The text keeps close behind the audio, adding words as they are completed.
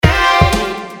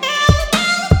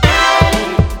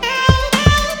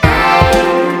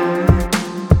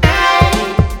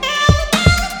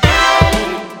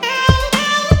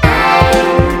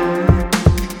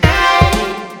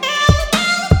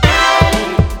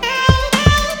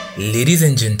Ladies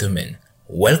and gentlemen,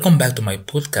 welcome back to my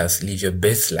podcast, Live Your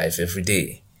Best Life Every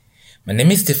Day. My name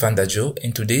is Stefan Dajo,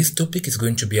 and today's topic is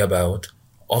going to be about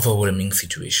overwhelming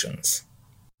situations.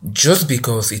 Just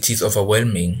because it is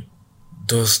overwhelming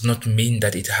does not mean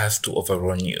that it has to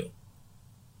overrun you.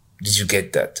 Did you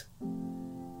get that?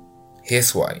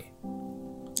 Here's why.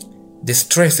 The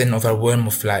stress and overwhelm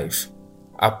of life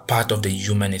are part of the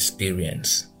human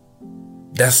experience.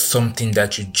 That's something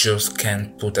that you just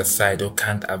can't put aside or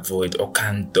can't avoid or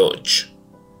can't dodge.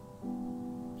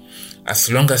 As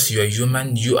long as you are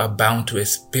human, you are bound to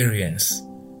experience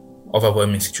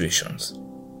overwhelming situations.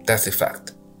 That's a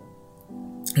fact.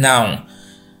 Now,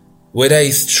 whether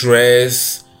it's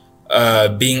stress,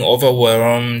 being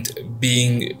overwhelmed,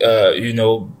 being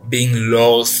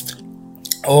lost,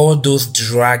 all those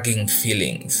dragging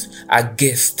feelings are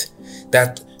guessed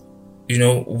that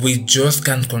we just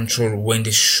can't control when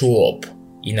they show up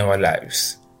in our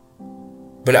lives.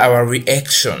 But our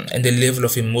reaction and the level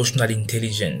of emotional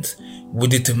intelligence will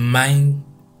determine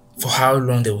for how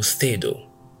long they will stay though.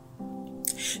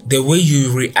 The way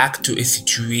you react to a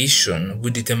situation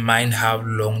will determine how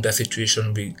long that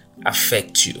situation will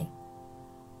affect you.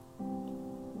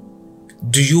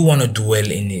 Do you want to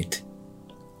dwell in it?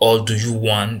 Or do you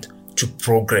want to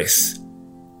progress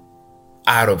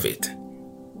out of it?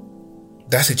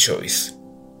 That's a choice.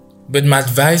 But my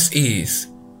advice is,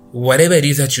 whatever it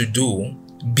is that you do,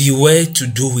 beware to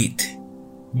do it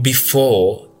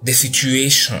before the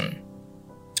situation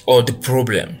or the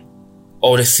problem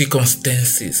or the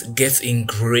circumstances gets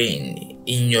ingrained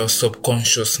in your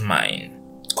subconscious mind.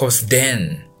 Because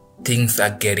then things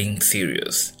are getting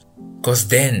serious. Because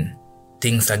then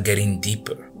things are getting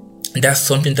deeper. That's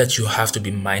something that you have to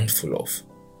be mindful of.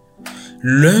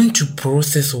 Learn to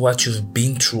process what you've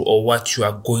been through or what you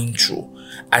are going through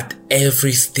at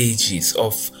every stages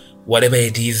of whatever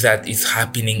it is that is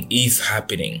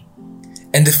happening.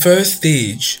 And the first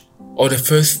stage or the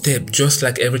first step, just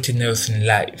like everything else in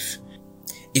life,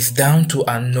 is down to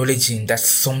acknowledging that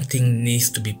something needs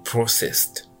to be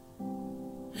processed.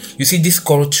 You see, this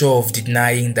culture of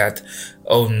denying that,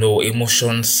 oh no,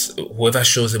 emotions, whoever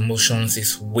shows emotions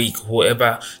is weak,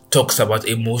 whoever talks about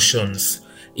emotions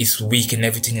is weak and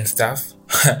everything and stuff,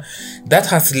 that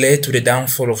has led to the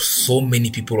downfall of so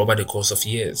many people over the course of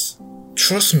years.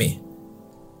 Trust me,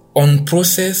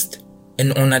 unprocessed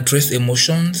and unaddressed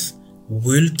emotions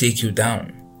will take you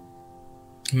down.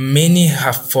 Many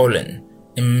have fallen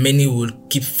and many will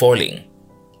keep falling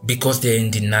because they're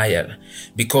in denial,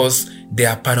 because they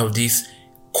are part of this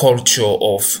culture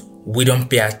of we don't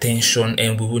pay attention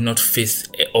and we will not face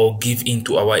or give in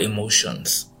to our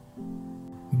emotions.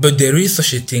 But there is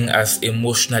such a thing as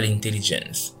emotional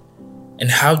intelligence. And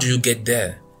how do you get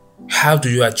there? How do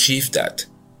you achieve that?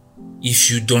 If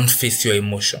you don't face your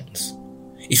emotions,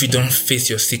 if you don't face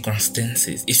your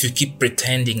circumstances, if you keep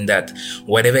pretending that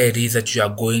whatever it is that you are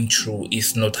going through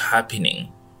is not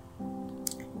happening.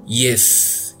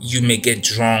 Yes, you may get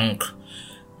drunk,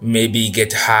 maybe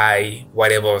get high,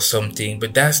 whatever or something,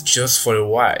 but that's just for a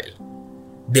while.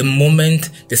 The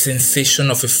moment the sensation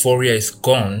of euphoria is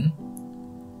gone,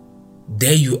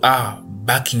 there you are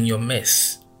back in your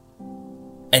mess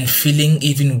and feeling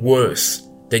even worse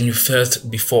than you felt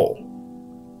before.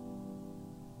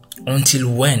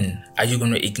 Until when are you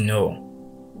going to ignore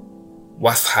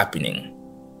what's happening?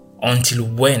 Until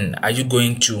when are you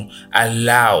going to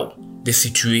allow the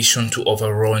situation to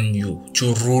overrun you,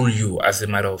 to rule you as a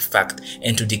matter of fact,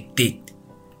 and to dictate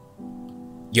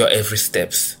your every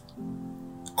steps?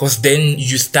 Because then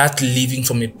you start living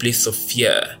from a place of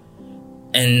fear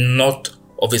and not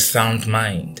of a sound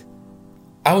mind.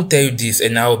 I'll tell you this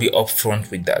and I'll be upfront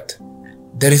with that.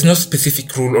 There is no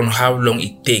specific rule on how long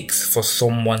it takes for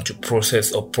someone to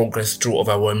process or progress through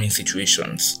overwhelming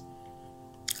situations.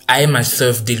 I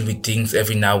myself deal with things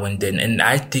every now and then, and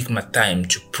I take my time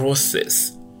to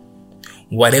process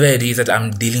whatever it is that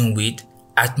I'm dealing with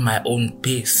at my own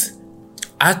pace.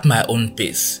 At my own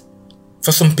pace.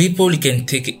 For some people, it can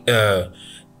take a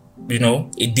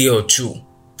day or two.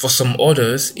 For some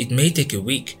others, it may take a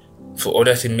week. For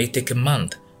others, it may take a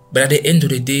month. But at the end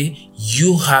of the day,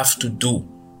 you have to do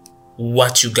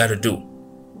what you gotta do.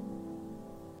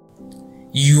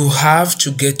 You have to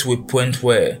get to a point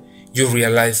where you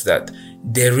realize that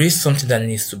there is something that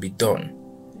needs to be done.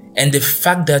 And the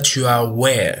fact that you are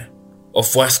aware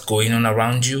of what's going on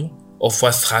around you, of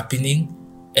what's happening,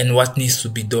 and what needs to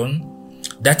be done,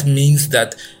 that means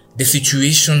that the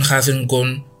situation hasn't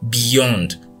gone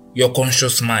beyond your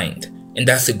conscious mind. And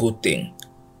that's a good thing.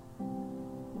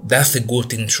 That's a good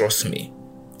thing, trust me.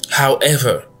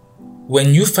 However,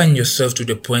 when you find yourself to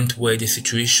the point where the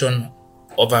situation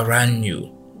overran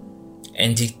you,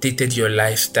 and dictated your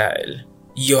lifestyle,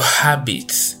 your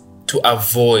habits to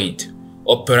avoid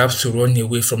or perhaps to run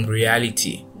away from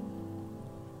reality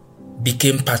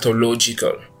became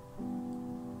pathological.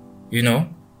 You know,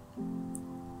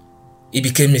 it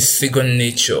became a second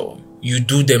nature. You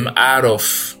do them out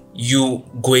of you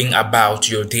going about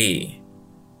your day.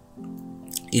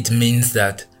 It means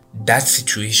that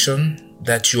situation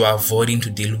that you are avoiding to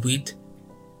deal with,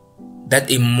 that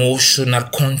emotional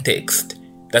context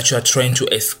that you are trying to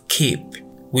escape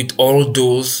with all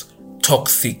those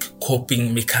toxic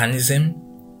coping mechanisms,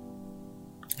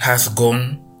 has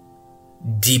gone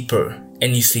deeper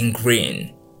and is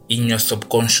ingrained in your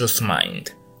subconscious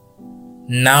mind.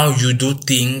 Now you do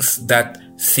things that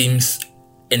seems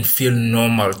and feel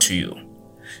normal to you.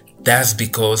 That's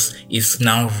because it's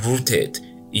now rooted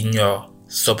in your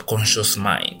subconscious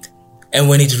mind. And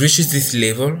when it reaches this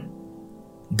level,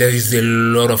 there is a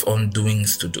lot of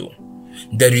undoings to do.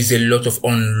 There is a lot of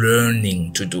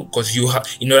unlearning to do, because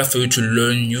in order for you to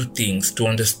learn new things, to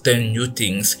understand new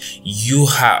things, you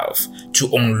have to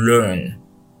unlearn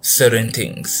certain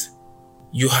things.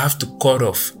 You have to cut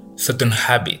off certain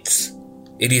habits.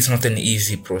 It is not an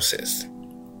easy process.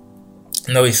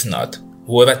 No, it's not.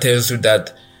 Whoever tells you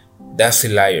that, that's a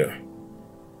liar.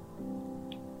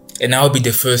 And I'll be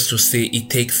the first to say it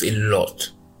takes a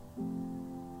lot.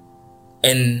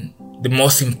 And the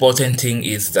most important thing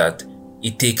is that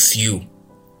it takes you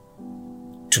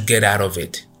to get out of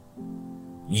it.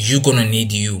 You're gonna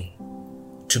need you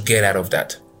to get out of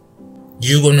that.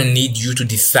 You're gonna need you to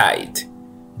decide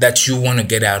that you wanna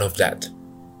get out of that.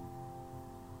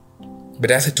 But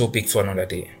that's a topic for another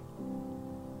day.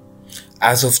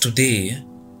 As of today,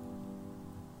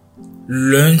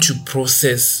 learn to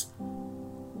process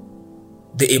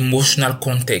the emotional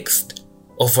context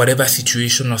of whatever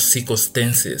situation or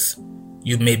circumstances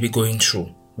you may be going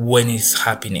through when it's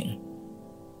happening.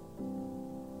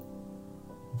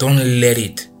 Don't let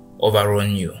it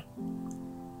overrun you.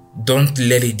 Don't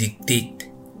let it dictate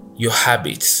your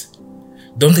habits.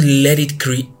 Don't let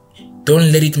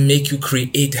it make you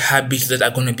create habits that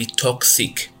are going to be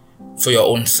toxic for your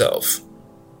own self.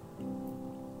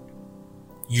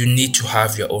 You need to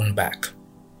have your own back.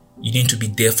 You need to be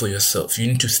there for yourself. You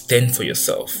need to stand for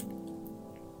yourself.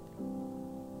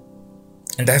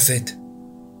 And that's it.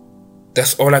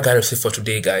 That's all I gotta say for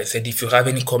today, guys. And if you have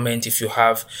any comment, if you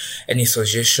have any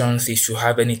suggestions, if you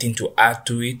have anything to add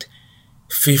to it,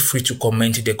 feel free to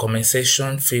comment in the comment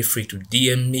section. Feel free to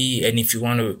DM me. And if you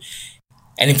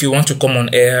want to come on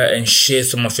air and share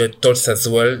some of your thoughts as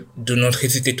well, do not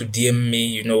hesitate to DM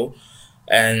me,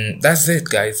 And that's it,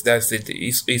 guys. That's it.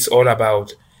 It's all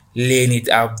about laying it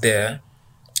out there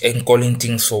and calling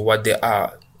things for what they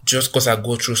are. Just because I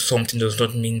go through something does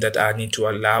not mean that I need to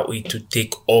allow it to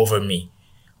take over me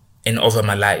and over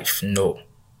my life. No.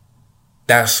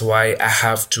 That's why I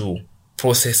have to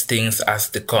process things as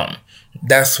they come.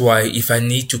 That's why if I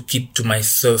need to keep to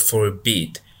myself for a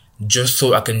bit, just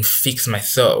so I can fix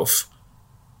myself,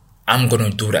 I'm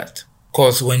going to do that.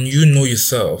 Because when you know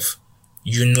yourself,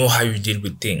 you know how you deal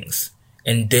with things.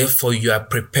 And therefore you are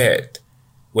prepared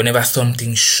whenever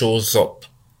something shows up.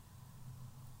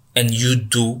 And you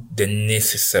do the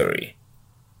necessary.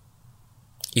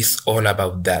 It's all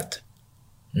about that.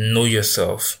 Know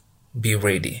yourself. Be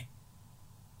ready.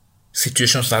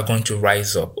 Situations are going to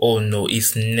rise up. Oh no,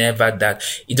 it's never that.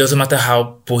 It doesn't matter how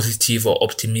positive or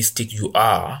optimistic you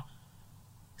are.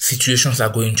 Situations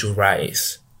are going to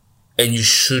rise. And you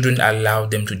shouldn't allow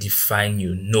them to define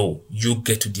you. No, you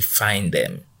get to define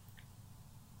them.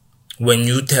 When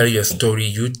you tell your story,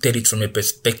 you tell it from a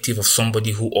perspective of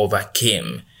somebody who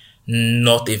overcame,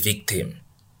 not a victim.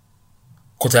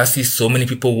 Because I see so many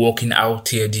people walking out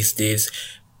here these days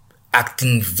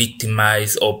acting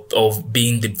victimized of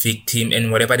being the victim,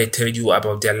 and whatever they tell you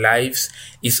about their lives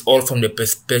is all from the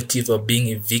perspective of being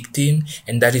a victim,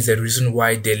 and that is the reason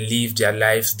why they live their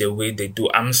lives the way they do.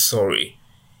 I'm sorry.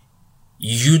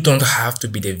 You don't have to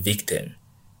be the victim.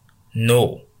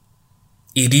 No.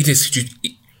 It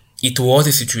was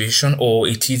a situation, or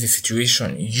it is a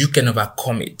situation. You can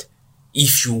overcome it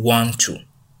if you want to.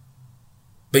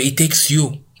 But it takes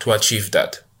you to achieve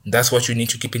that. That's what you need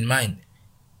to keep in mind.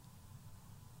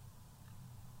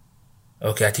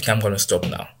 Okay, I think I'm going to stop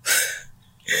now.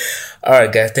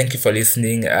 Alright guys, thank you for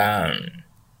listening.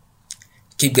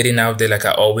 Keep getting out there like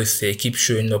I always say. Keep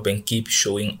showing up and keep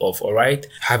showing off, alright?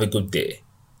 Have a good day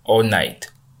or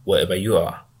night, wherever you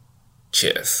are.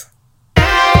 Cheers.